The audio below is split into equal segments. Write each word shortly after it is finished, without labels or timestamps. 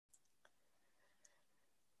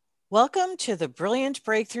Welcome to the Brilliant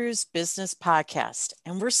Breakthroughs Business Podcast.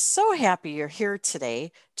 And we're so happy you're here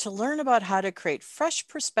today to learn about how to create fresh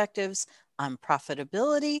perspectives on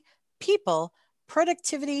profitability, people,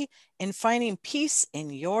 productivity, and finding peace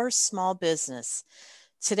in your small business.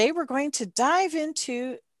 Today, we're going to dive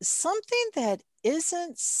into something that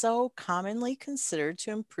isn't so commonly considered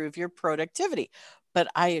to improve your productivity, but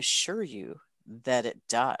I assure you that it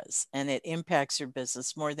does, and it impacts your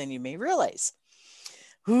business more than you may realize.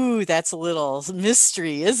 Ooh, that's a little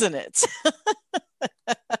mystery, isn't it?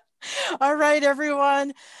 All right,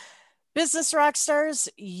 everyone. Business rock stars,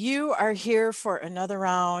 you are here for another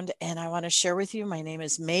round, and I want to share with you. My name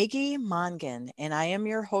is Maggie Mongan, and I am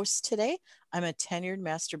your host today. I'm a tenured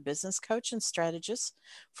master business coach and strategist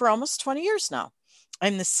for almost 20 years now.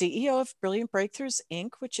 I'm the CEO of Brilliant Breakthroughs,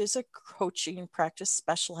 Inc., which is a coaching practice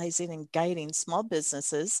specializing in guiding small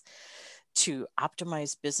businesses to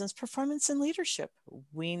optimize business performance and leadership.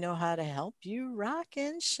 We know how to help you rock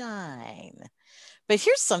and shine. But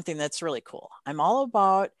here's something that's really cool. I'm all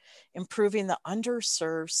about improving the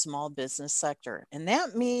underserved small business sector. And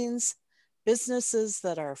that means businesses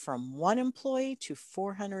that are from 1 employee to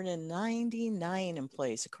 499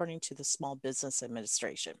 employees, according to the Small Business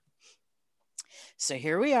Administration. So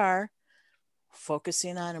here we are,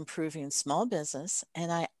 focusing on improving small business. And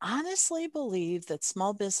I honestly believe that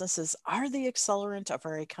small businesses are the accelerant of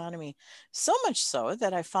our economy, so much so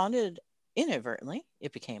that I founded inadvertently,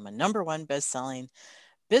 it became a #1 best-selling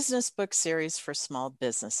business book series for small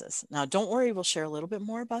businesses. Now, don't worry, we'll share a little bit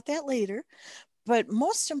more about that later. But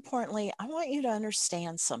most importantly, I want you to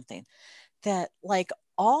understand something that, like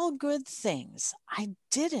all good things, I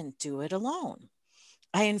didn't do it alone.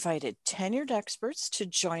 I invited tenured experts to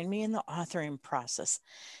join me in the authoring process.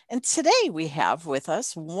 And today we have with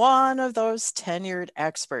us one of those tenured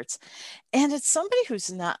experts. And it's somebody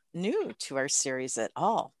who's not new to our series at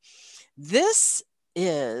all. This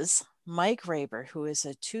is Mike Raber, who is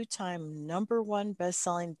a 2-time #1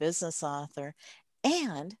 best-selling business author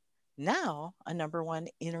and now a #1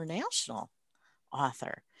 international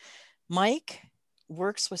author. Mike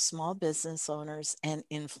works with small business owners and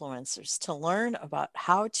influencers to learn about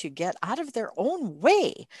how to get out of their own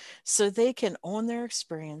way so they can own their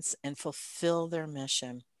experience and fulfill their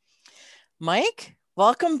mission. Mike,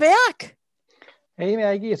 welcome back. Hey,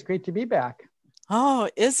 Maggie, it's great to be back. Oh,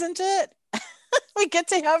 isn't it? We get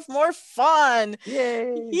to have more fun.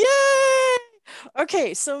 Yay! Yay!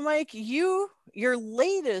 Okay, so Mike, your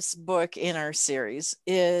latest book in our series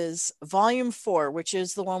is volume 4, which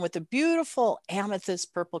is the one with the beautiful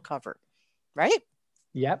amethyst purple cover, right?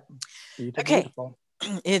 Yep, beautiful, Okay, beautiful.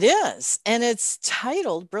 it is. And it's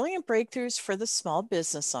titled Brilliant Breakthroughs for the Small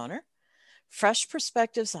Business Owner, Fresh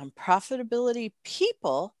Perspectives on Profitability,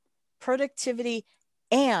 People, Productivity,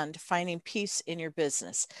 and Finding Peace in Your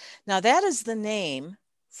Business. Now, that is the name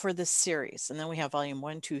for this series. And then we have volume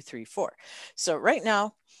 1, 2, 3, 4. So right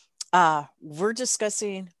now, we're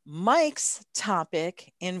discussing Mike's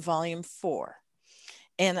topic in volume 4.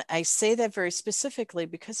 And I say that very specifically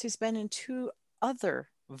because he's been in 2 other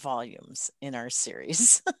volumes in our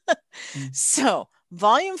series. So,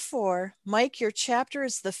 volume 4, Mike, your chapter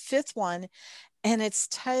is the 5th one, and it's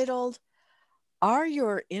titled, Are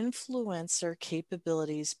Your Influencer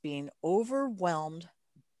Capabilities Being Overwhelmed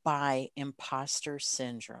by Imposter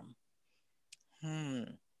Syndrome?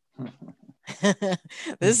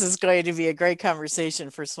 This is going to be a great conversation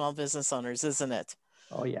for small business owners, isn't it?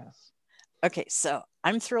 Oh, yes. Okay, so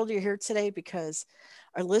I'm thrilled you're here today because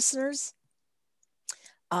our listeners,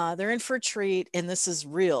 they're in for a treat, and this is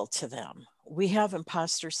real to them. We have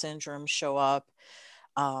imposter syndrome show up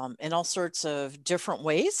in all sorts of different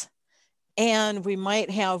ways. And we might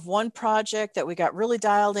have one project that we got really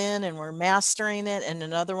dialed in and we're mastering it, and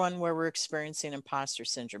another one where we're experiencing imposter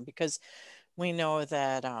syndrome because we know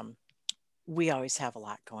that we always have a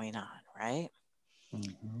lot going on, right?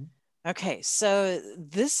 Mm-hmm. Okay, so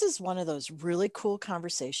this is one of those really cool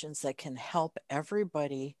conversations that can help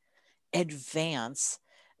everybody advance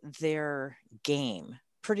their game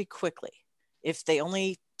pretty quickly if they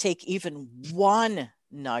only take even one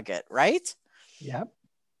nugget, right? Yep.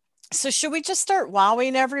 So, should we just start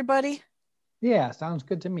wowing everybody? Yeah, sounds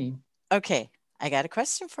good to me. Okay, I got a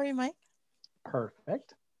question for you, Mike.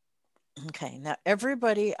 Perfect. Okay, now,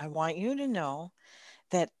 everybody, I want you to know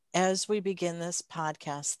that as we begin this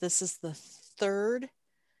podcast, this is the 3rd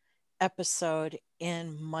episode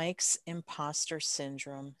in Mike's imposter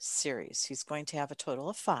syndrome series. He's going to have a total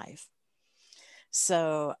of 5.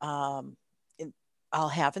 So I'll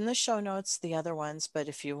have in the show notes the other ones, but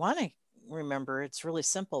if you want to remember, it's really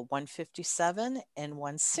simple, 157 and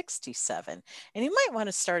 167. And you might want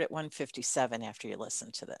to start at 157 after you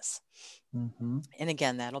listen to this. Mm-hmm. And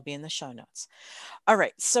again, that'll be in the show notes. All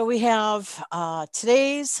right. So we have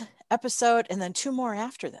today's episode and then 2 more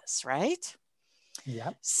after this, right?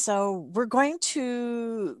 Yep. So we're going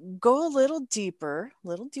to go a little deeper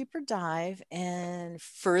dive and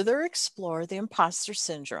further explore the imposter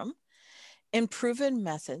syndrome and proven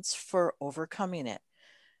methods for overcoming it.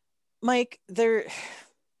 Mike, there's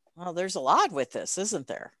a lot with this, isn't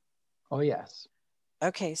there? Oh, yes.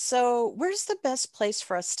 Okay, so where's the best place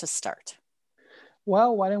for us to start?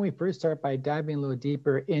 Well, why don't we first start by diving a little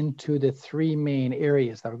deeper into the 3 main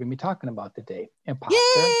areas that we're going to be talking about today. Imposter.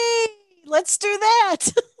 Yay! Let's do that.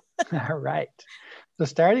 All right. So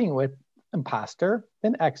starting with imposter,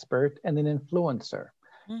 then expert, and then influencer.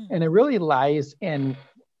 And it really lies in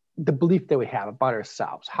the belief that we have about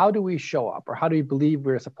ourselves. How do we show up, or how do we believe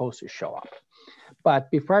we're supposed to show up?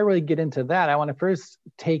 But before I really get into that, I want to first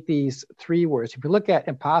take these 3 words. If you look at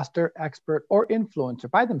imposter, expert, or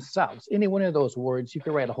influencer by themselves, any one of those words, you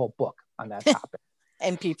could write a whole book on that topic.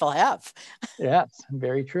 And people have. Yes,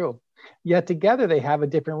 very true. Yet together they have a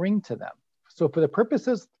different ring to them. So for the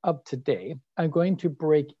purposes of today, I'm going to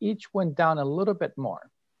break each one down a little bit more.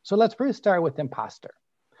 So let's first start with imposter.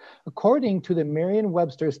 According to the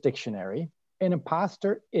Merriam-Webster's dictionary, an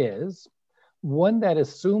imposter is one that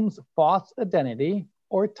assumes false identity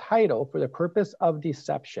or title for the purpose of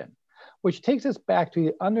deception, which takes us back to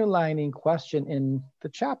the underlying question in the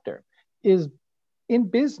chapter. Is in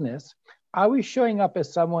business, are we showing up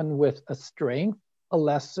as someone with a strength, a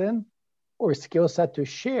lesson, or skill set to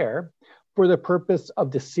share for the purpose of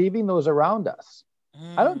deceiving those around us?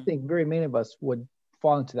 I don't think very many of us would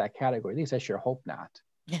fall into that category. At least I sure hope not.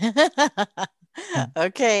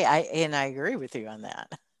 Okay, I agree with you on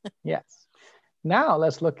that. Yes. Now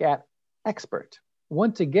let's look at expert.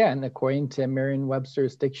 Once again, according to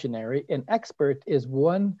Merriam-Webster's dictionary, an expert is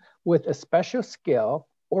one with a special skill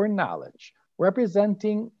or knowledge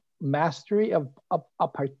representing mastery of a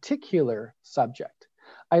particular subject.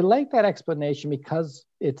 I like that explanation because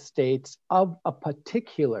it states of a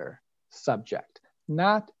particular subject,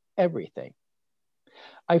 not everything.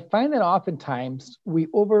 I find that oftentimes we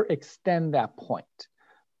overextend that point.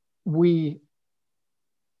 We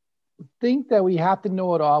think that we have to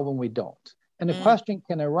know it all when we don't. And the question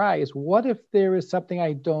can arise, what if there is something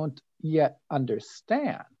I don't yet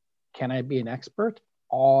understand? Can I be an expert,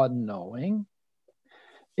 all-knowing?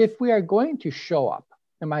 If we are going to show up,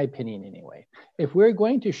 in my opinion anyway, if we're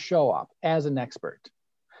going to show up as an expert,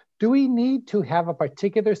 do we need to have a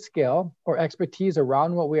particular skill or expertise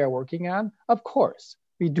around what we are working on? Of course.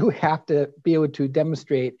 We do have to be able to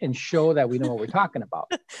demonstrate and show that we know what we're talking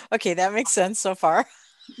about. Okay, that makes sense so far.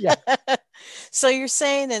 Yeah. So you're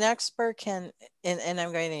saying an expert can, and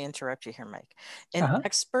I'm going to interrupt you here, Mike. An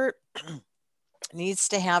expert needs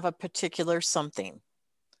to have a particular something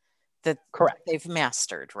that Correct. They've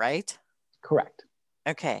mastered, right? Correct.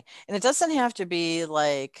 Okay. And it doesn't have to be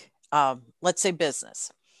like, let's say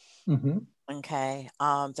business. Mm-hmm. Okay.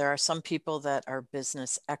 There are some people that are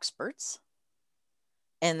business experts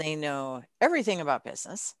and they know everything about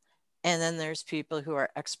business. And then there's people who are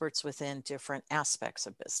experts within different aspects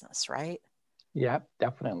of business, right? Yeah,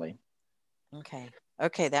 definitely. Okay.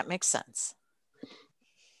 Okay, that makes sense.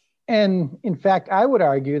 And in fact, I would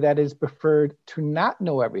argue that it is preferred to not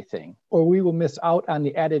know everything, or we will miss out on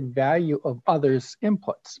the added value of others'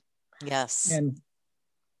 inputs. Yes. And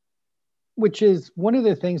which is one of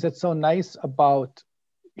the things that's so nice about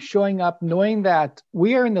showing up, knowing that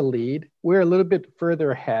we are in the lead, we're a little bit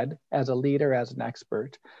further ahead as a leader, as an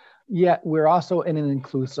expert, yet we're also in an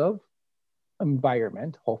inclusive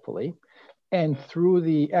environment, hopefully. And through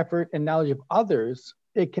the effort and knowledge of others,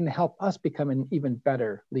 it can help us become an even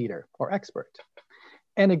better leader or expert.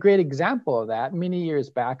 And a great example of that, many years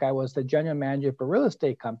back, I was the general manager for a real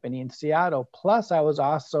estate company in Seattle. Plus, I was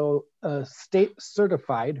also a state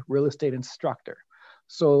certified real estate instructor.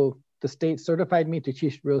 So the state certified me to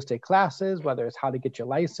teach real estate classes, whether it's how to get your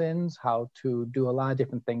license, how to do a lot of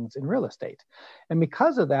different things in real estate. And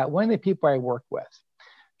because of that, one of the people I work with,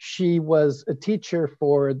 she was a teacher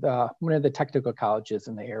for one of the technical colleges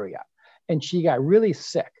in the area. And she got really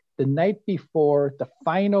sick the night before the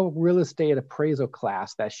final real estate appraisal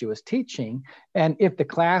class that she was teaching. And if the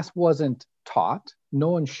class wasn't taught, no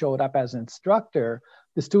one showed up as an instructor,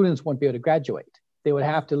 the students wouldn't be able to graduate. They would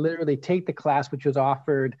have to literally take the class, which was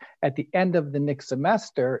offered at the end of the next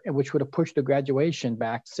semester, and which would have pushed the graduation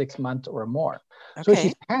back 6 months or more. Okay. So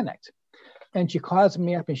she's panicked. And she calls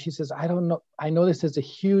me up and she says, I don't know, I know this is a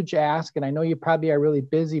huge ask and I know you probably are really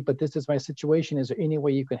busy, but this is my situation. Is there any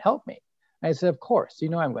way you can help me? I said, of course, you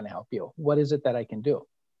know, I'm going to help you. What is it that I can do?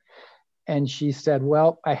 And she said,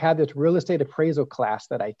 well, I have this real estate appraisal class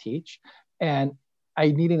that I teach, and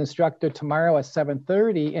I need an instructor tomorrow at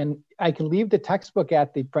 7:30, and I can leave the textbook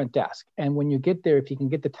at the front desk. And when you get there, if you can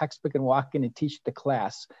get the textbook and walk in and teach the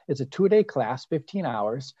class, it's a 2-day class, 15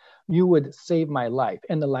 hours, you would save my life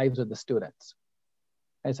and the lives of the students.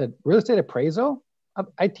 I said, real estate appraisal?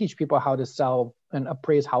 I teach people how to sell and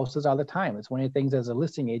appraise houses all the time. It's one of the things as a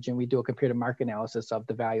listing agent, we do a comparative market analysis of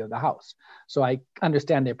the value of the house. So I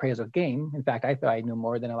understand the appraisal game. In fact, I thought I knew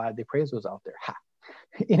more than a lot of the appraisals out there. Ha.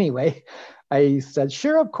 Anyway, I said,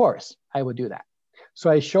 sure, of course, I would do that. So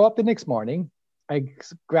I show up the next morning, I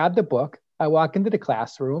grab the book, I walk into the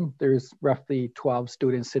classroom. There's roughly 12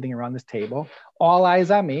 students sitting around this table, all eyes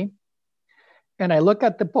on me. And I look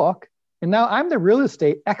at the book, and now I'm the real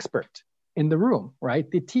estate expert in the room, right?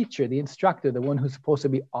 The teacher, the instructor, the one who's supposed to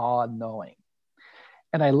be all-knowing.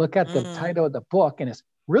 And I look at the title of the book, and it's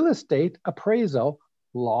Real Estate Appraisal,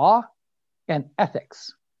 Law and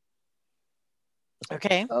Ethics.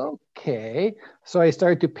 Okay. Okay. So I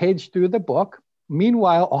started to page through the book.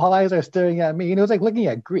 Meanwhile, all eyes are staring at me. And it was like looking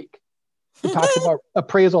at Greek. It talks about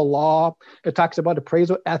appraisal law. It talks about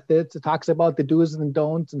appraisal ethics. It talks about the do's and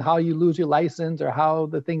don'ts and how you lose your license, or how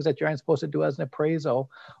the things that you aren't supposed to do as an appraisal,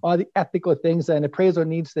 all the ethical things that an appraisal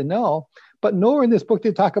needs to know. But nowhere in this book did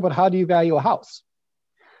it talk about how do you value a house.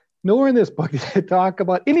 Nowhere in this book did it talk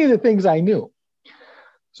about any of the things I knew.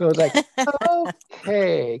 So it's like,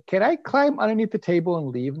 okay, can I climb underneath the table and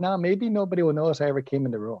leave now? Maybe nobody will notice I ever came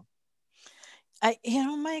in the room.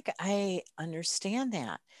 Mike, I understand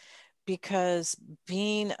that, because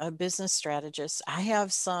being a business strategist, I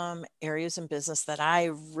have some areas in business that I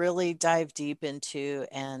really dive deep into,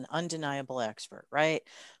 an undeniable expert, right?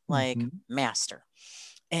 Like master.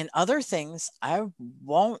 And other things I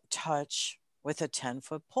won't touch with a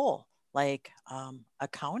 10-foot pole, like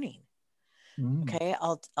accounting. Okay,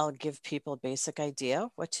 I'll give people a basic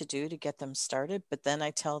idea what to do to get them started, but then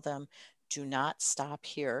I tell them, do not stop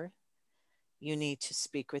here. You need to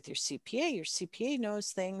speak with your CPA. Your CPA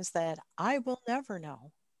knows things that I will never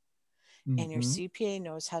know. And your CPA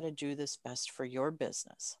knows how to do this best for your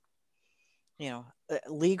business. You know,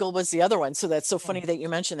 legal was the other one. So that's so funny that you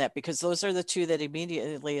mentioned that, because those are the two that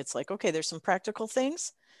immediately it's like, okay, there's some practical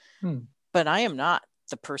things, but I am not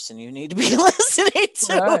the person you need to be listening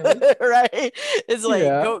to, right? It's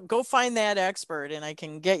like, go find that expert, and I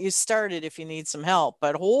can get you started if you need some help.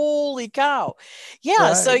 But holy cow.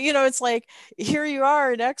 So, you know, it's like, here you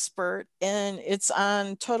are, an expert, and it's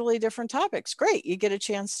on totally different topics. Great. You get a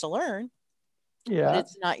chance to learn. But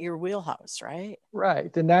it's not your wheelhouse, right?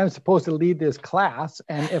 Right. And I'm supposed to lead this class.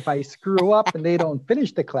 And if I screw up and they don't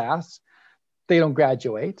finish the class, they don't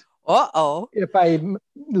graduate. If I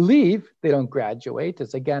leave, they don't graduate.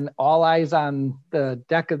 It's again, all eyes on the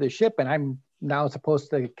deck of the ship, and I'm now supposed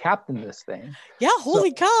to captain this thing.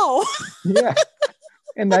 Holy cow.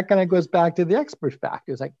 And that kind of goes back to the expert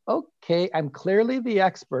factor. It's like, okay, I'm clearly the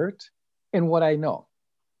expert in what I know.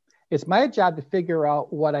 It's my job to figure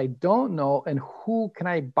out what I don't know and who can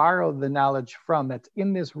I borrow the knowledge from that's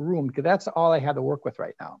in this room, because that's all I had to work with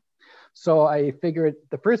right now. So I figured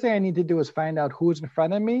the first thing I need to do is find out who's in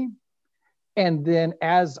front of me. And then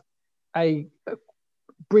as I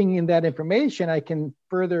bring in that information, I can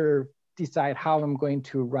further decide how I'm going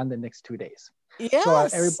to run the next 2 days. So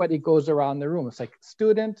everybody goes around the room. It's like,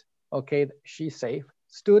 student, okay, she's safe.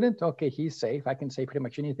 Student, okay, he's safe. I can say pretty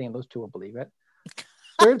much anything and those two will believe it.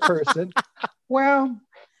 Third person, well,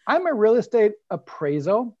 I'm a real estate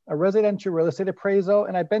appraisal, a residential real estate appraisal,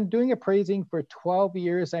 and I've been doing appraising for 12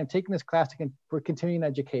 years. I'm taking this class for continuing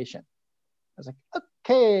education. I was like,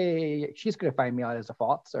 okay, she's going to find me out as a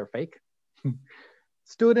false or fake.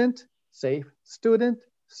 Student, safe. Student,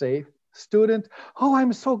 safe. Student, oh,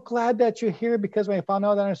 I'm so glad that you're here, because when I found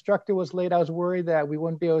out that our instructor was late, I was worried that we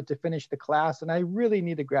wouldn't be able to finish the class, and I really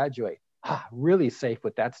need to graduate. Really safe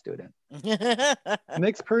with that student.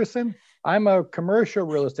 Next person, I'm a commercial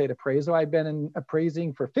real estate appraiser. I've been in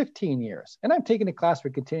appraising for 15 years, and I'm taking a class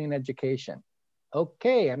for continuing education.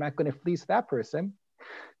 Okay, I'm not going to fleece that person.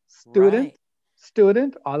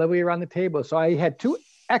 Student, all the way around the table. So I had two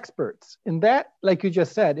experts in that, like you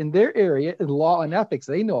just said, in their area, in law and ethics.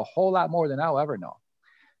 They know a whole lot more than I'll ever know.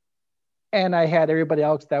 And I had everybody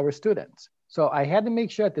else that were students. So I had to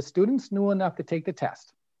make sure that the students knew enough to take the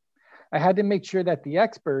test. I had to make sure that the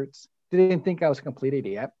experts didn't think I was a complete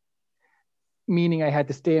idiot, meaning I had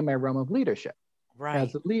to stay in my realm of leadership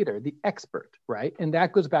as a leader, the expert, right? And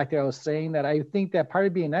that goes back to what I was saying, that I think that part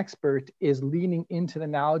of being an expert is leaning into the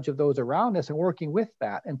knowledge of those around us and working with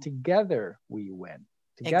that. And together we win.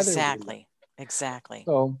 Together exactly.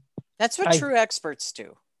 So That's what I true experts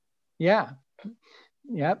do. Yeah.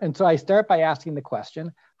 Yeah. And so I start by asking the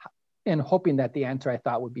question and hoping that the answer I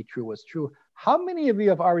thought would be true was true. How many of you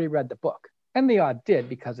have already read the book? And they all did,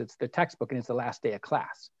 because it's the textbook and it's the last day of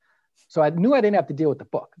class. So I knew I didn't have to deal with the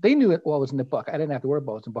book. They knew what was in the book. I didn't have to worry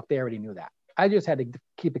about what was in the book. They already knew that. I just had to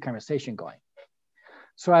keep the conversation going.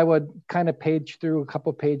 So I would kind of page through a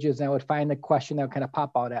couple pages and I would find a question that would kind of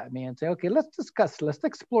pop out at me and say, okay, let's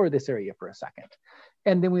explore this area for a second.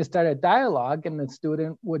 And then we started a dialogue, and the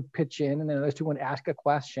student would pitch in, and then another student would ask a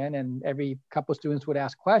question, and every couple of students would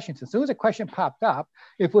ask questions. As soon as a question popped up,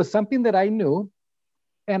 if it was something that I knew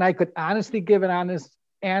and I could honestly give an honest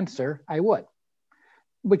answer, I would,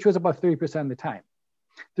 which was about 30% of the time.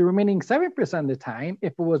 The remaining 7% of the time,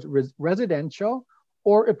 if it was residential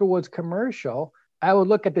or if it was commercial, I would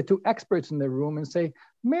look at the two experts in the room and say,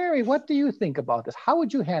 Mary, what do you think about this? How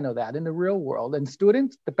would you handle that in the real world? And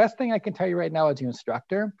students, the best thing I can tell you right now as your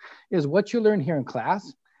instructor is what you learn here in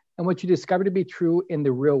class and what you discover to be true in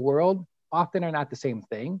the real world often are not the same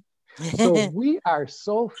thing. So we are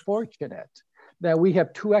so fortunate that we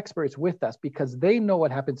have two experts with us because they know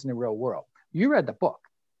what happens in the real world. You read the book.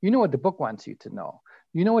 You know what the book wants you to know.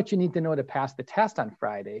 You know what you need to know to pass the test on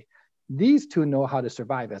Friday. These two know how to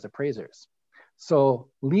survive as appraisers. So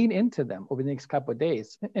lean into them over the next couple of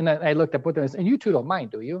days. And I looked up with them and said, and you two don't mind,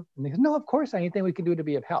 do you? And they said, no, of course, anything we can do to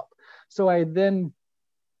be of help. So I then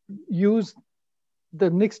used the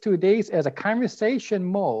next 2 days as a conversation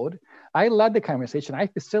mode. I led the conversation, I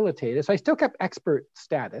facilitated. So I still kept expert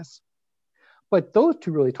status, but those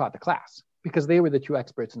two really taught the class because they were the two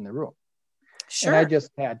experts in the room. Sure. And I just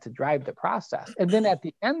had to drive the process. And then at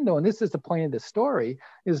the end, though, and this is the point of the story,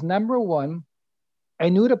 is number one, I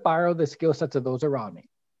knew to borrow the skill sets of those around me.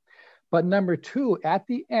 But number two, at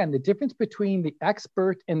the end, the difference between the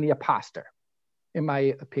expert and the imposter, in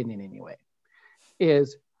my opinion anyway,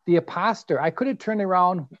 is the imposter. I could have turned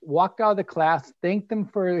around, walked out of the class, thanked them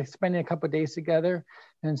for spending a couple of days together,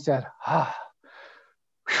 and said, I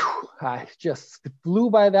just flew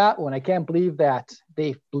by that one. I can't believe that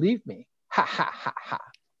they believed me. Ha, ha, ha, ha.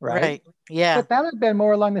 Right? Yeah. But that would have been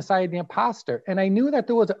more along the side of the imposter. And I knew that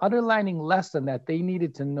there was an underlining lesson that they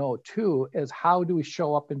needed to know too, is how do we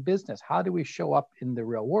show up in business? How do we show up in the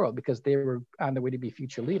real world? Because they were on their way to be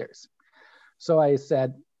future leaders. So I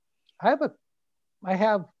said, I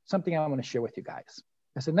have something I want to share with you guys.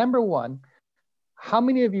 I said, number one, how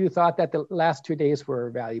many of you thought that the last 2 days were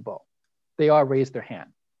valuable? They all raised their hand.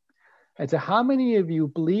 And so how many of you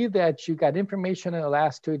believe that you got information in the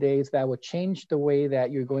last 2 days that will change the way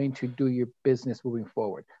that you're going to do your business moving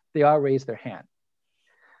forward? They all raised their hand.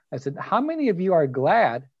 I said, how many of you are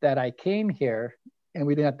glad that I came here and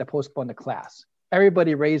we didn't have to postpone the class?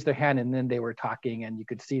 Everybody raised their hand, and then they were talking and you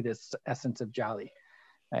could see this essence of jolly.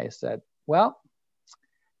 I said, well,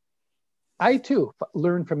 I too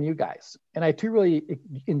learned from you guys, and I too really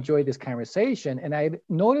enjoyed this conversation. And I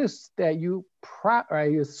noticed that I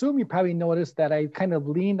assume you probably noticed that I kind of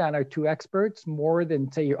leaned on our two experts more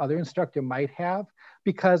than say your other instructor might have,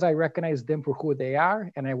 because I recognized them for who they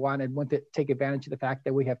are. And I wanted to take advantage of the fact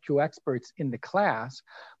that we have two experts in the class,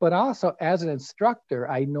 but also as an instructor,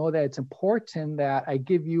 I know that it's important that I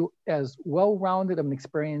give you as well-rounded of an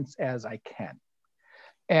experience as I can.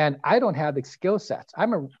 And I don't have the skill sets.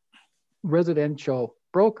 I'm a residential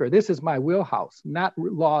broker. This is my wheelhouse, not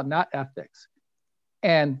law, not ethics.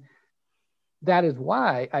 And that is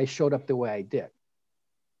why I showed up the way I did.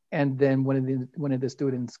 And then one of the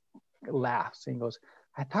students laughs and goes,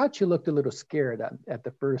 I thought you looked a little scared at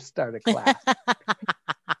the first start of class.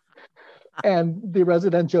 And the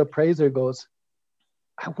residential appraiser goes,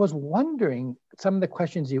 I was wondering some of the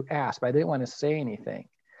questions you asked, but I didn't want to say anything.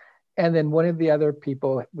 And then one of the other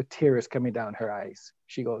people with tears coming down her eyes,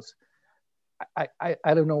 she goes, I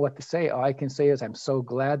don't know what to say. All I can say is I'm so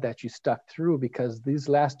glad that you stuck through, because these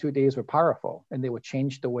last 2 days were powerful and they would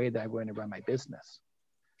change the way that I'm going to run my business.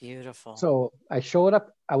 Beautiful. So I showed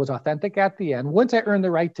up. I was authentic at the end once I earned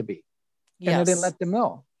the right to be. Yes. And I didn't let them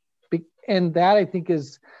know. And that, I think,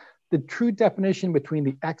 is the true definition between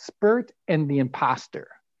the expert and the imposter.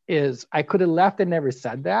 Is I could have left and never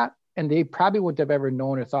said that, and they probably wouldn't have ever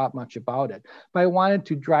known or thought much about it. But I wanted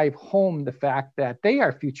to drive home the fact that they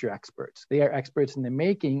are future experts. They are experts in the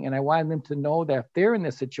making. And I wanted them to know that if they're in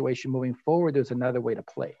this situation moving forward, there's another way to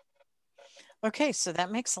play. Okay, so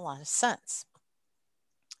that makes a lot of sense.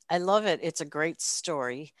 I love it. It's a great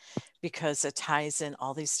story because it ties in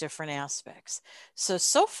all these different aspects.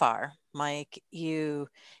 So far, Mike, you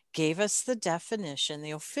gave us the definition,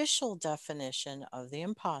 the official definition of the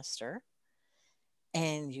imposter.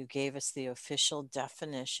 And you gave us the official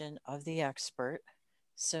definition of the expert.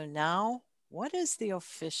 So now what is the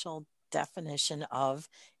official definition of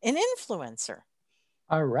an influencer?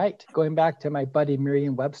 All right, going back to my buddy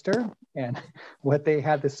Merriam-Webster and what they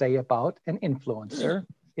had to say about an influencer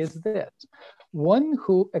is this: one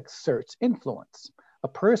who exerts influence, a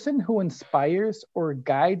person who inspires or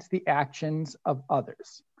guides the actions of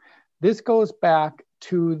others. This goes back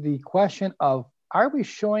to the question of, are we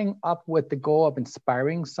showing up with the goal of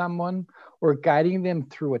inspiring someone or guiding them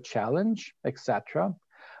through a challenge, etc.?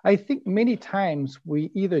 I think many times we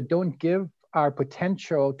either don't give our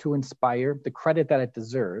potential to inspire the credit that it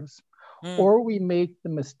deserves, or we make the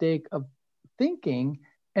mistake of thinking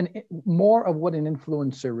and more of what an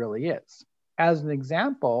influencer really is. As an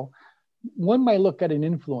example, one might look at an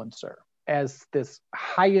influencer as this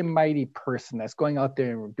high and mighty person that's going out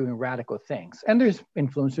there and doing radical things. And there's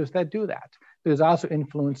influencers that do that. There's also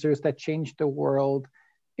influencers that change the world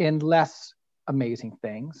in less amazing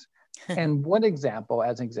things. And one example,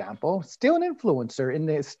 still an influencer in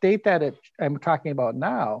the state that I'm talking about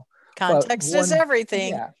now. Context is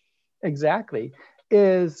everything. Yeah, exactly.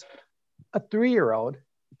 Is a 3-year-old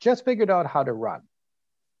just figured out how to run.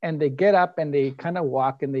 And they get up and they kind of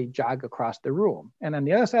walk and they jog across the room. And on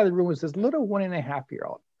the other side of the room is this little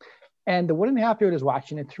 1.5-year-old. And the 1.5-year-old is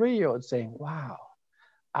watching a 3-year-old saying, wow,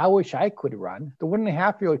 I wish I could run. The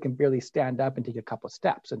 1.5-year-old can barely stand up and take a couple of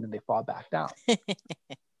steps and then they fall back down.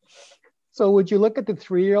 So would you look at the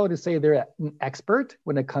 3-year-old and say they're an expert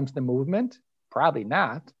when it comes to movement? Probably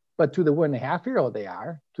not. But to the 1.5-year-old, they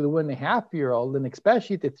are. To the 1.5-year-old, and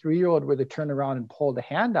especially the 3-year-old, where they turn around and pull the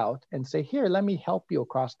hand out and say, here, let me help you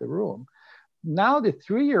across the room. Now the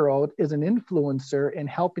 3-year-old is an influencer in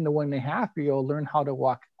helping the 1.5-year-old learn how to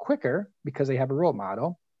walk quicker because they have a role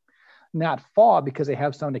model, not fall because they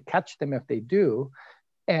have someone to catch them if they do,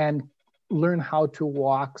 and learn how to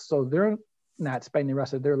walk so they're not spending the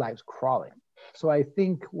rest of their lives crawling. So I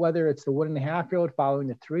think whether it's the 1.5-year-old following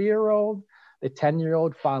the 3-year-old, the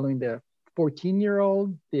 10-year-old following the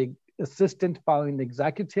 14-year-old, the assistant following the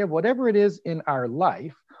executive, whatever it is in our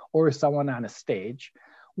life or someone on a stage,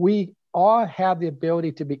 we all have the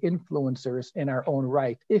ability to be influencers in our own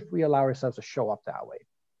right if we allow ourselves to show up that way.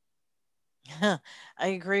 I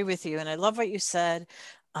agree with you. And I love what you said.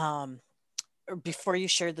 Before you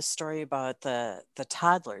shared the story about the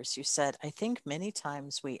toddlers, you said, I think many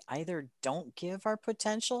times we either don't give our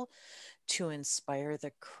potential to inspire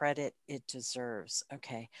the credit it deserves.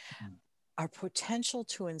 Okay. Our potential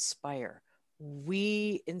to inspire.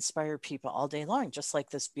 We inspire people all day long, just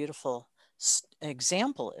like this beautiful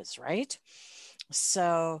example is, right?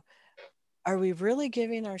 So are we really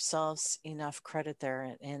giving ourselves enough credit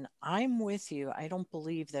there? And I'm with you. I don't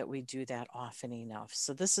believe that we do that often enough.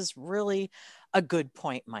 So this is really a good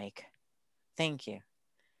point, Mike. Thank you.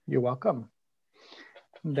 You're welcome.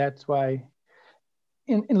 That's why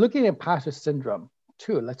in looking at imposter syndrome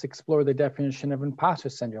too, let's explore the definition of imposter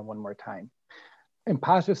syndrome one more time.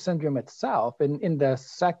 Imposter syndrome itself, and in the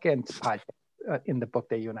second podcast in the book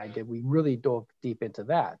that you and I did, we really dove deep into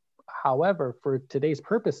that. However, for today's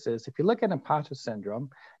purposes, if you look at imposter syndrome,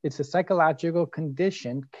 it's a psychological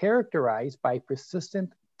condition characterized by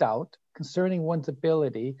persistent doubt concerning one's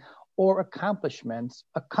ability or accomplishments,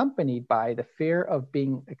 accompanied by the fear of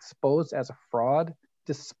being exposed as a fraud,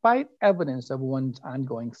 despite evidence of one's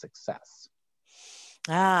ongoing success.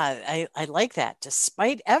 I like that.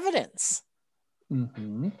 Despite evidence.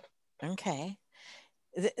 Mm-hmm. Okay.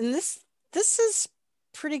 And this is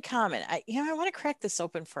pretty common. I want to crack this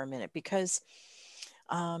open for a minute because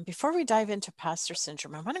before we dive into imposter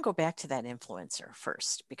syndrome, I want to go back to that influencer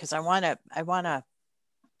first because I want to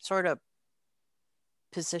sort of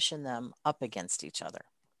position them up against each other.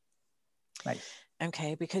 Nice.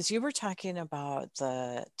 Okay, because you were talking about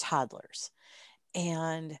the toddlers,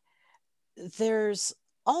 and there's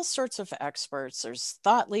all sorts of experts. There's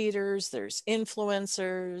thought leaders, there's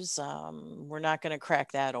influencers. We're not going to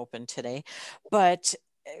crack that open today, but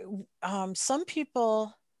some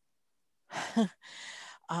people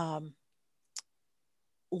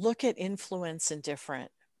look at influence in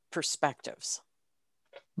different perspectives,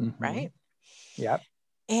 right? Yep.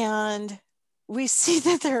 And we see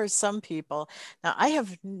that there are some people. Now, I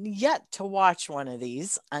have yet to watch one of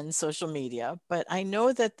these on social media, but I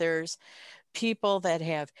know that there's people that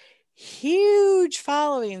have huge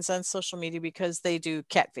followings on social media because they do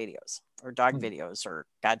cat videos or dog videos or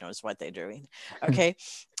God knows what they're doing. Okay.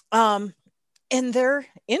 And they're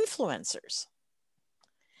influencers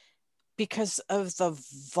because of the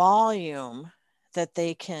volume that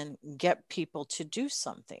they can get people to do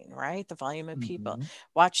something, right? The volume of people.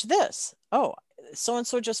 Watch this. Oh,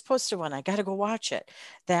 so-and-so just posted one. I got to go watch it.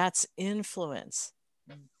 That's influence.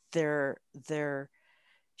 They're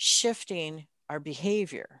shifting our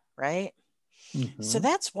behavior, right? So Mm-hmm.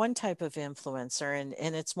 that's one type of influencer,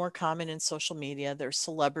 and it's more common in social media. There's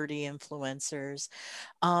celebrity influencers.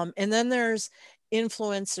 And then there's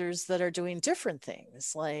influencers that are doing different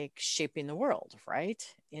things, like shaping the world, right?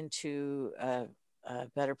 Into a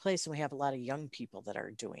better place. And we have a lot of young people that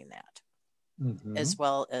are doing that, Mm-hmm. as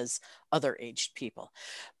well as other aged people.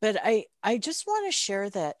 But I just want to share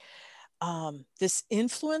that this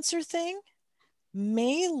influencer thing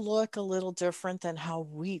may look a little different than how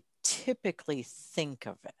we typically think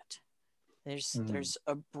of it. Mm-hmm. There's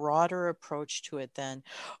a broader approach to it than,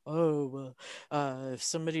 oh well, if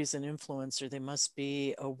somebody's an influencer, they must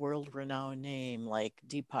be a world renowned name like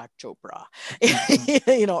Deepak Chopra,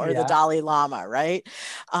 or the Yeah. Dalai Lama, right?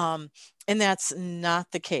 And that's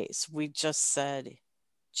not the case. We just said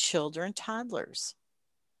children, toddlers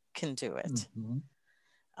can do it.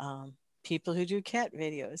 Mm-hmm. Um, People who do cat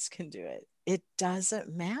videos can do it. It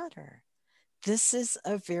doesn't matter. This is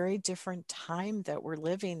a very different time that we're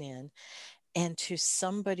living in. And to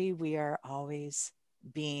somebody, we are always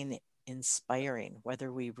being inspiring,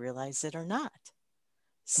 whether we realize it or not.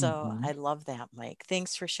 So Mm-hmm. I love that, Mike.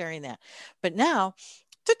 Thanks for sharing that. But now,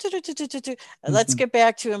 let's Mm-hmm. get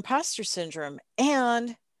back to imposter syndrome.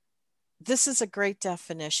 And this is a great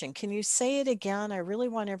definition. Can you say it again? I really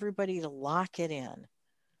want everybody to lock it in.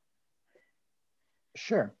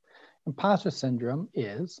 Sure. Imposter syndrome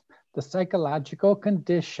is the psychological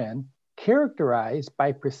condition characterized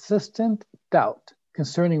by persistent doubt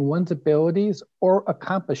concerning one's abilities or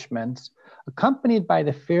accomplishments, accompanied by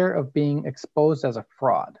the fear of being exposed as a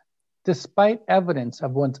fraud, despite evidence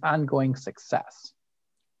of one's ongoing success.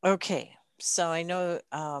 Okay, so I know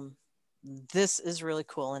this is really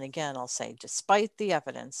cool. And again, I'll say, despite the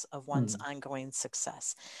evidence of one's Mm. ongoing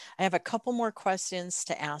success, I have a couple more questions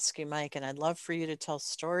to ask you, Mike, and I'd love for you to tell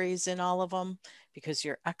stories in all of them because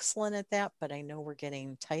you're excellent at that. But I know we're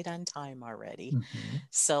getting tight on time already, Mm-hmm.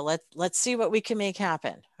 so let's see what we can make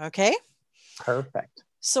happen. Okay. Perfect.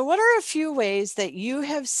 So, what are a few ways that you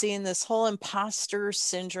have seen this whole imposter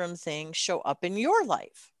syndrome thing show up in your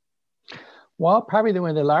life? Well, probably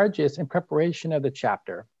one of the largest in preparation of the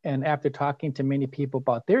chapter. And after talking to many people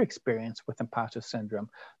about their experience with imposter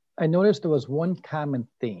syndrome, I noticed there was one common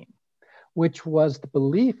theme, which was the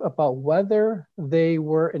belief about whether they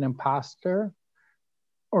were an imposter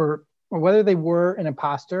or whether they were an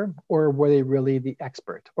imposter or were they really the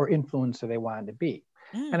expert or influencer they wanted to be.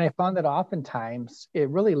 And Mm. I found that oftentimes it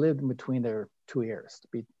really lived in between their two ears, to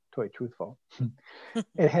be totally truthful.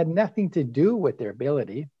 It had nothing to do with their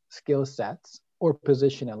ability, skill sets, or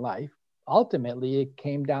position in life. Ultimately, it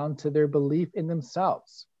came down to their belief in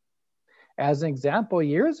themselves. As an example,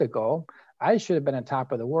 years ago, I should have been on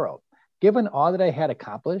top of the world. Given all that I had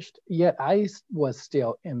accomplished, yet I was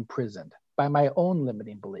still imprisoned by my own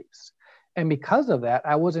limiting beliefs. And because of that,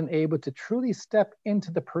 I wasn't able to truly step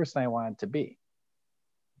into the person I wanted to be.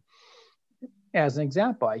 As an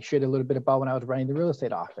example, I shared a little bit about when I was running the real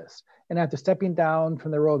estate office. And after stepping down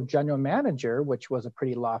from the role of general manager, which was a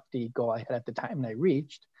pretty lofty goal I had at the time and I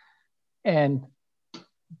reached, and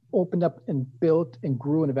opened up and built and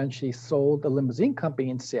grew and eventually sold a limousine company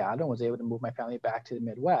in Seattle and was able to move my family back to the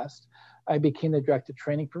Midwest, I became the director of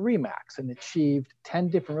training for Remax and achieved 10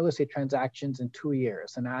 different real estate transactions in 2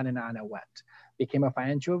 years, and on I went. Became a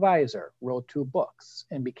financial advisor, wrote 2 books,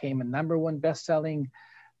 and became a #1 best-selling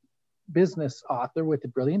business author with the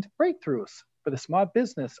Brilliant Breakthroughs for the Small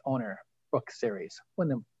Business Owner book series.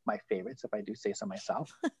 One of my favorites, if I do say so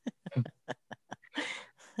myself.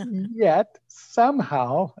 Yet,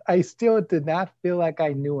 somehow, I still did not feel like I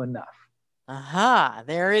knew enough. Aha,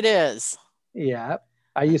 there it is. Yeah.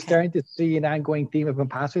 Are you Okay. starting to see an ongoing theme of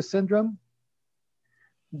imposter syndrome?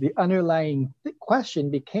 The underlying question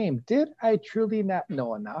became, did I truly not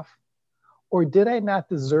know enough? Or did I not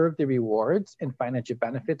deserve the rewards and financial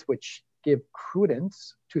benefits which give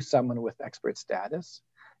credence to someone with expert status?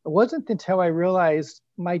 It wasn't until I realized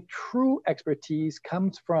my true expertise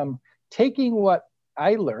comes from taking what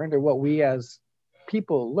I learned or what we as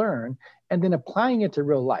people learn and then applying it to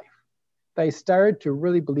real life that I started to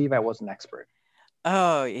really believe I was an expert.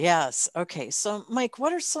 Oh, yes. Okay. So, Mike,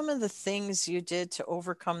 what are some of the things you did to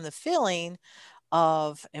overcome the feeling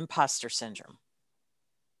of imposter syndrome?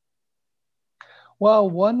 Well,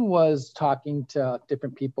 one was talking to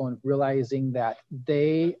different people and realizing that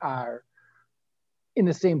they are in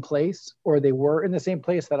the same place or they were in the same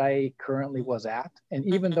place that I currently was at. And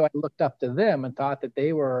even Mhm. though I looked up to them and thought that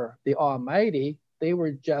they were the almighty, they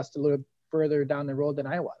were just a little further down the road than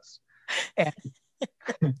I was. And,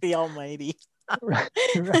 The Almighty. right,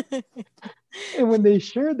 right. And when they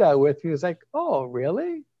shared that with me, it was like, oh,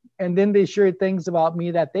 really? And then they shared things about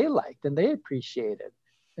me that they liked and they appreciated.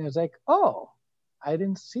 And it was like, oh, I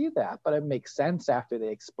didn't see that, but it makes sense after they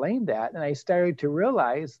explained that. And I started to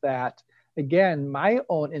realize that, again, my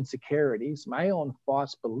own insecurities, my own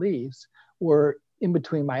false beliefs were in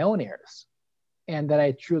between my own ears. And that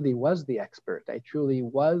I truly was the expert. I truly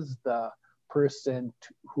was the person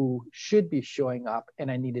who should be showing up,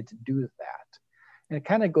 and I needed to do that. And it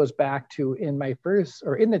kind of goes back to in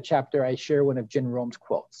the chapter, I share one of Jim Rohn's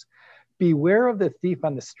quotes: beware of the thief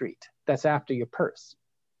on the street that's after your purse,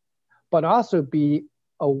 but also be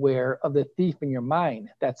aware of the thief in your mind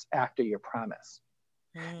that's after your promise.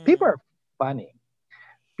 People are funny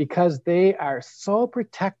because they are so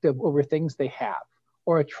protective over things they have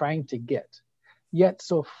or are trying to get, yet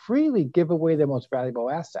so freely give away their most valuable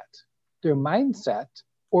asset, their mindset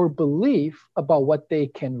or belief about what they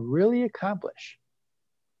can really accomplish.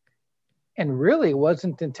 And really, it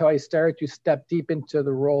wasn't until I started to step deep into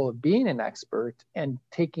the role of being an expert and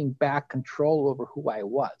taking back control over who I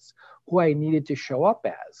was, who I needed to show up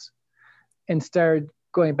as, and started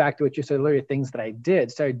going back to what you said earlier, things that I did,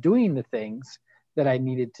 started doing the things that I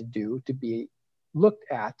needed to do to be looked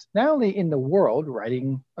at, not only in the world,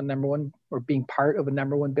 writing a number one or being part of a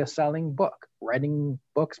number one best-selling book, writing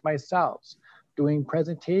books myself, doing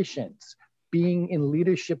presentations, being in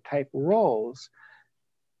leadership type roles,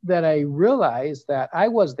 that I realized that I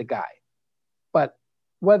was the guy. But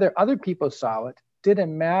whether other people saw it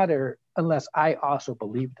didn't matter unless I also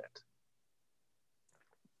believed it.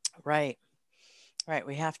 Right. Right.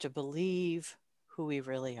 We have to believe who we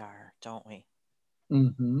really are, don't we?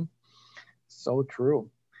 Mm-hmm. So true.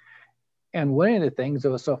 And one of the things that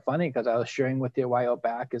was so funny, because I was sharing with you a while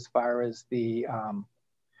back, as far as the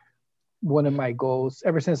one of my goals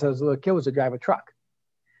ever since I was a little kid was to drive a truck.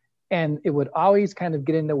 And it would always kind of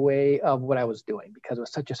get in the way of what I was doing because it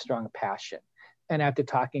was such a strong passion. And after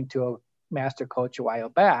talking to a master coach a while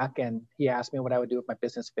back, and he asked me what I would do if my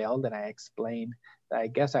business failed, and I explained that I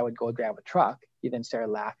guess I would go drive a truck. He then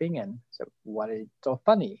started laughing and said, "What is so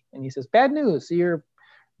funny?" And he says, "Bad news. Your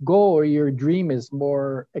goal or your dream is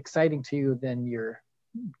more exciting to you than your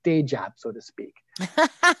day job, so to speak."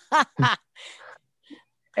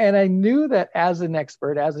 And I knew that as an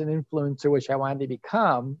expert, as an influencer, which I wanted to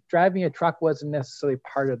become, driving a truck wasn't necessarily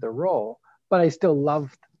part of the role, but I still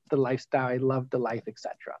loved the lifestyle. I loved the life,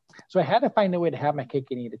 etc. So I had to find a way to have my cake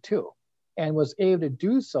and eat it too, and was able to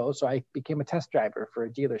do so. So I became a test driver for a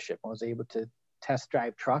dealership and was able to test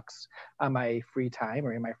drive trucks on my free time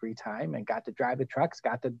or in my free time, and got to drive the trucks,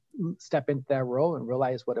 got to step into that role and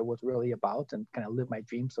realize what it was really about and kind of live my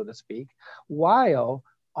dream, so to speak, while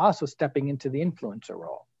also stepping into the influencer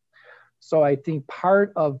role. So I think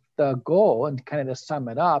part of the goal, and kind of to sum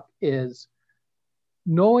it up, is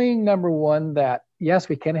knowing, number one, that yes,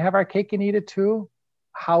 we can have our cake and eat it too.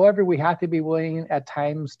 However, we have to be willing at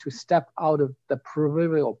times to step out of the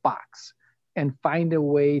proverbial box and find a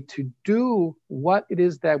way to do what it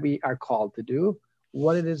is that we are called to do,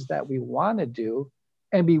 what it is that we want to do,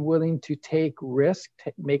 and be willing to take risk,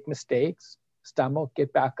 make mistakes, stumble,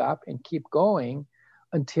 get back up, and keep going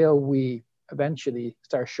until we eventually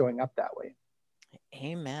start showing up that way.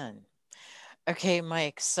 Amen. Okay,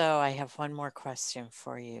 Mike. So I have one more question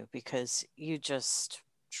for you because you just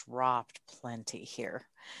dropped plenty here.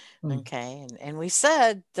 Okay. And we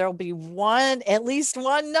said there'll be at least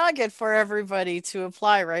one nugget for everybody to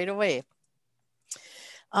apply right away.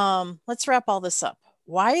 Let's wrap all this up.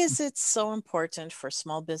 Why is it so important for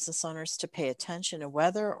small business owners to pay attention to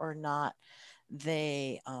whether or not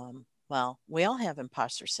they, well, we all have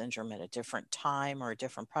imposter syndrome at a different time or a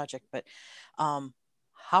different project, but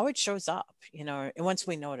how it shows up, and once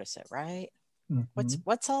we notice it, right? Mm-hmm.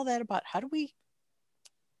 What's all that about? How do we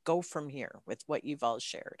go from here with what you've all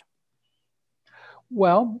shared?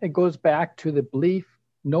 Well, it goes back to the belief,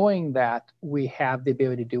 knowing that we have the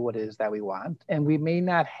ability to do what it is that we want, and we may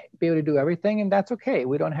not be able to do everything, and that's okay.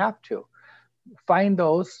 We don't have to. Find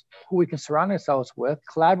those who we can surround ourselves with,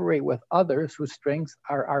 collaborate with others whose strengths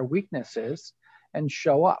are our weaknesses, and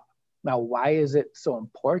show up. Now, why is it so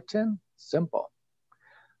important? Simple.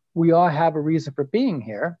 We all have a reason for being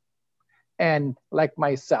here. And like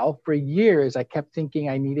myself, for years, I kept thinking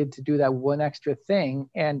I needed to do that one extra thing.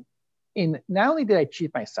 And not only did I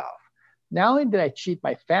cheat myself, not only did I cheat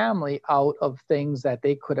my family out of things that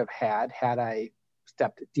they could have had I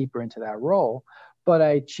stepped deeper into that role, but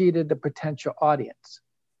I cheated the potential audience,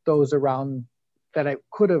 those around that I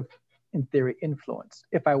could have, in theory, influenced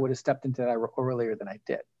if I would have stepped into that earlier than I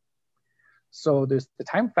did. So there's the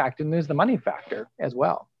time factor and there's the money factor as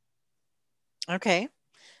well. Okay.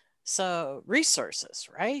 So resources,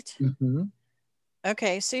 right? Mm-hmm.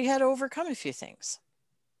 Okay. So you had to overcome a few things.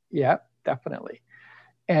 Yeah, definitely.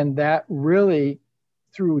 And that really,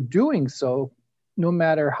 through doing so, no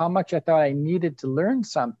matter how much I thought I needed to learn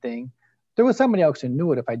something, there was somebody else who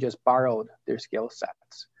knew it if I just borrowed their skill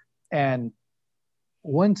sets. And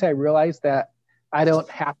once I realized that I don't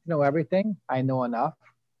have to know everything, I know enough,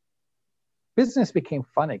 business became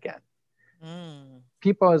fun again. Mm.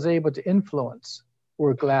 People I was able to influence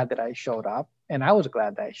were glad that I showed up, and I was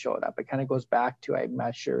glad that I showed up. It kind of goes back to, I'm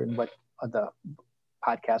not sure in what the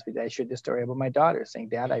podcast we did, I shared this story about my daughter saying,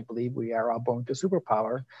 Dad, I believe we are all born with a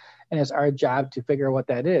superpower, and it's our job to figure out what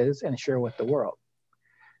that is and share with the world.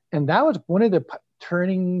 And that was one of the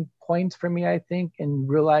turning points for me, I think, in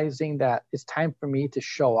realizing that it's time for me to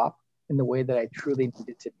show up in the way that I truly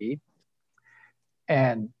needed to be.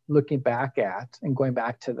 And looking back at and going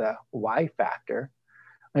back to the why factor,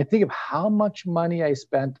 I think of how much money I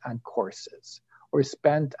spent on courses or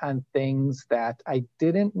spent on things that I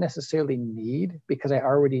didn't necessarily need because I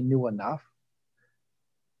already knew enough.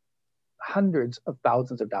 Hundreds of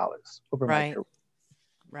thousands of dollars over my Right. career.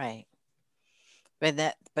 Right.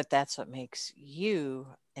 But that's what makes you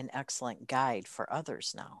an excellent guide for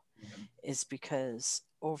others now, is because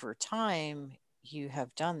over time you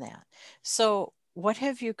have done that. So what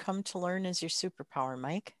have you come to learn as your superpower,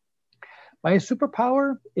 Mike? My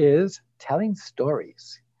superpower is telling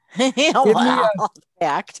stories. Give me a Well,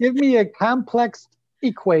 fact. give me a complex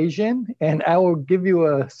equation and I will give you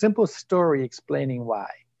a simple story explaining why.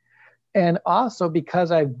 And also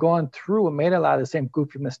because I've gone through and made a lot of the same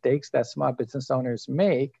goofy mistakes that small business owners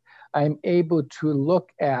make, I'm able to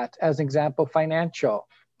look at, as an example, financial.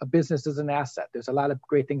 A business is an asset. There's a lot of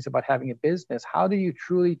great things about having a business. How do you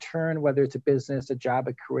truly turn, whether it's a business, a job,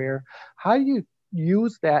 a career, how do you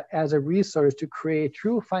use that as a resource to create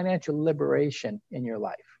true financial liberation in your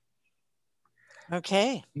life?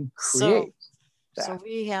 Okay. And So create so that.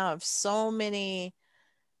 we have so many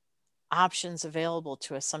options available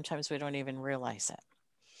to us. Sometimes we don't even realize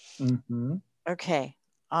it. Mm-hmm. Okay.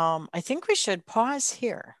 I think we should pause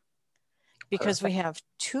here because we Perfect. have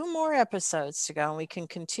two more episodes to go and we can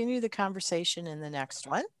continue the conversation in the next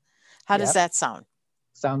one. How does Yep. that sound?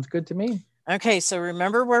 Sounds good to me. Okay, so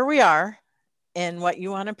remember where we are and what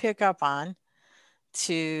you want to pick up on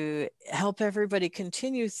to help everybody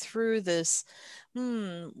continue through this.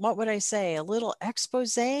 What would I say? A little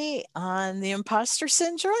expose on the imposter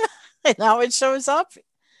syndrome and how it shows up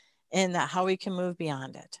and how we can move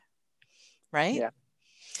beyond it. Right? Yeah.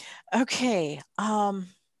 Okay.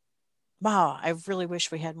 Wow, I really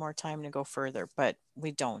wish we had more time to go further, but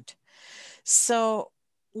we don't. So,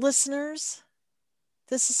 listeners,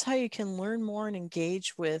 this is how you can learn more and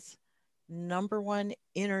engage with #1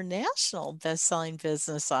 international best-selling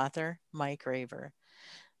business author, Mike Raver.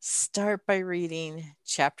 Start by reading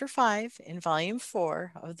chapter 5 in volume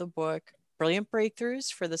 4 of the book Brilliant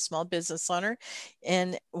Breakthroughs for the Small Business Owner.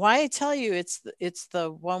 And why I tell you it's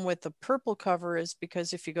the one with the purple cover is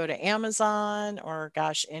because if you go to Amazon or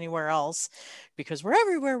gosh anywhere else, because we're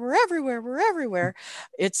everywhere,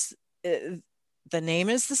 it's the name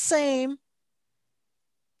is the same.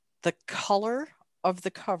 The color of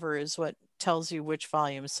the cover is what tells you which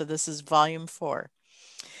volume. So this is volume 4.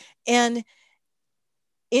 And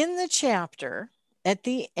in the chapter, at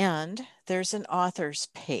the end, there's an author's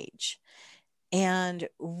page. And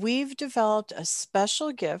we've developed a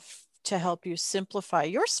special gift to help you simplify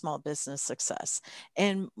your small business success.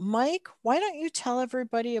 And Mike, why don't you tell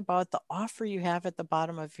everybody about the offer you have at the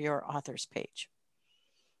bottom of your author's page?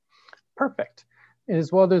 Perfect. As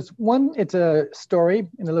well, there's one, it's a story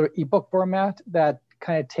in a little ebook format that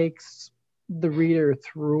kind of takes the reader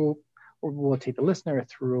through, or will take the listener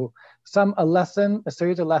through a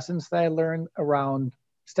series of lessons that I learned around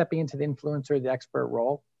stepping into the influencer, the expert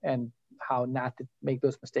role, and how not to make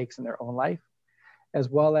those mistakes in their own life, as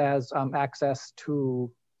well as access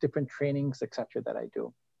to different trainings, etc., that I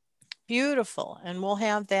do. Beautiful. And we'll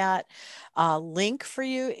have that link for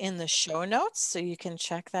you in the show notes so you can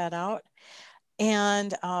check that out.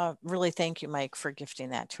 And really thank you, Mike, for gifting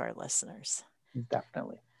that to our listeners.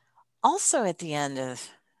 Definitely. Also, at the end of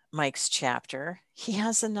Mike's chapter, he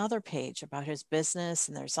has another page about his business,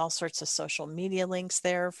 and there's all sorts of social media links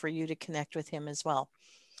there for you to connect with him as well.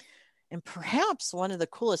 And perhaps one of the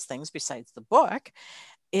coolest things besides the book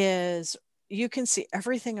is you can see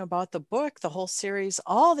everything about the book, the whole series,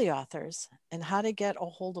 all the authors, and how to get a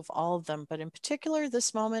hold of all of them. But in particular,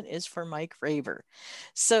 this moment is for Mike Raver.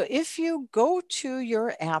 So if you go to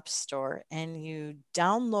your app store and you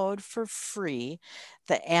download for free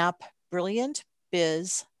the app Brilliant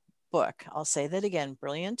Biz Book, I'll say that again,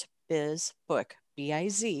 Brilliant Biz Book,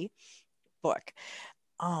 BIZ book.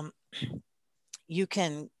 You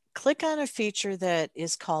can click on a feature that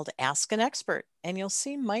is called Ask an Expert, and you'll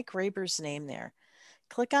see Mike Raber's name there.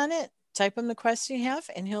 Click on it, type him the question you have,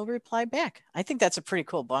 and he'll reply back. I think that's a pretty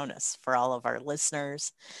cool bonus for all of our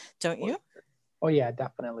listeners, don't you? Oh yeah,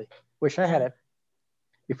 definitely. Wish I had Yeah. it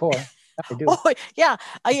before. I do. Oh yeah,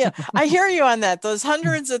 I hear you on that. Those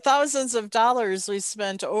hundreds of thousands of dollars we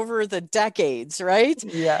spent over the decades, right?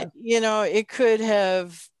 Yeah. It could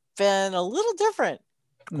have been a little different.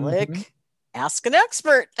 Mm-hmm. Click, ask an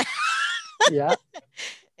expert. Yeah. So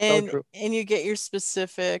and true. and you get your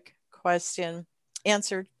specific question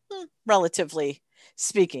answered, relatively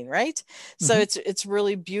speaking, right? So Mm-hmm. it's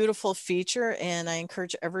really beautiful feature, and I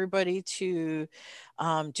encourage everybody to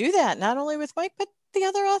do that, not only with Mike but the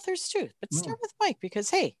other authors too. But Mm. start with Mike, because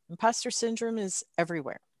hey, imposter syndrome is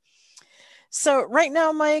everywhere. So right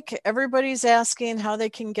now, Mike, everybody's asking how they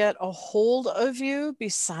can get a hold of you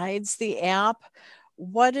besides the app.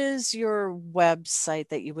 What is your website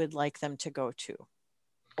that you would like them to go to,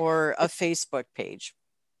 or a Facebook page?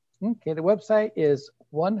 Okay, the website is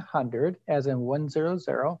 100, as in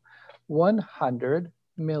 100, 100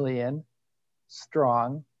 million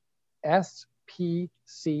strong spc.com.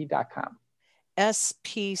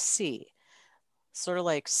 SPC, sort of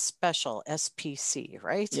like special SPC,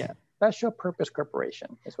 right? Yeah, Special Purpose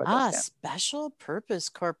Corporation is what that stands.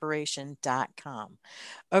 Specialpurposecorporation.com.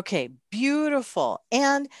 Okay, beautiful.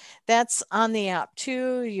 And that's on the app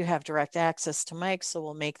too. You have direct access to Mike, so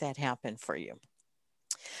we'll make that happen for you.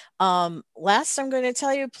 Last, I'm going to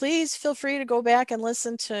tell you, please feel free to go back and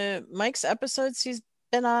listen to Mike's episodes. He's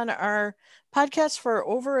been on our podcast for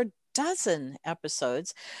over a dozen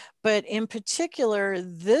episodes, but in particular,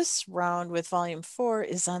 this round with volume 4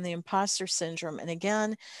 is on the imposter syndrome. And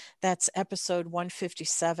again, that's episode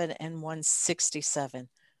 157 and 167.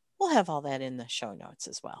 We'll have all that in the show notes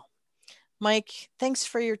as well. Mike, thanks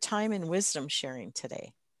for your time and wisdom sharing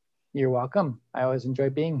today. You're welcome. I always enjoy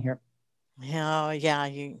being here. Yeah,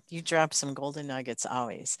 you drop some golden nuggets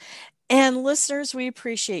always. And listeners, we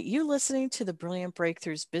appreciate you listening to the Brilliant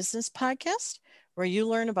Breakthroughs Business Podcast, where you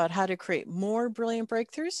learn about how to create more brilliant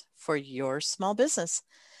breakthroughs for your small business.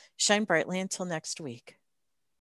 Shine brightly until next week.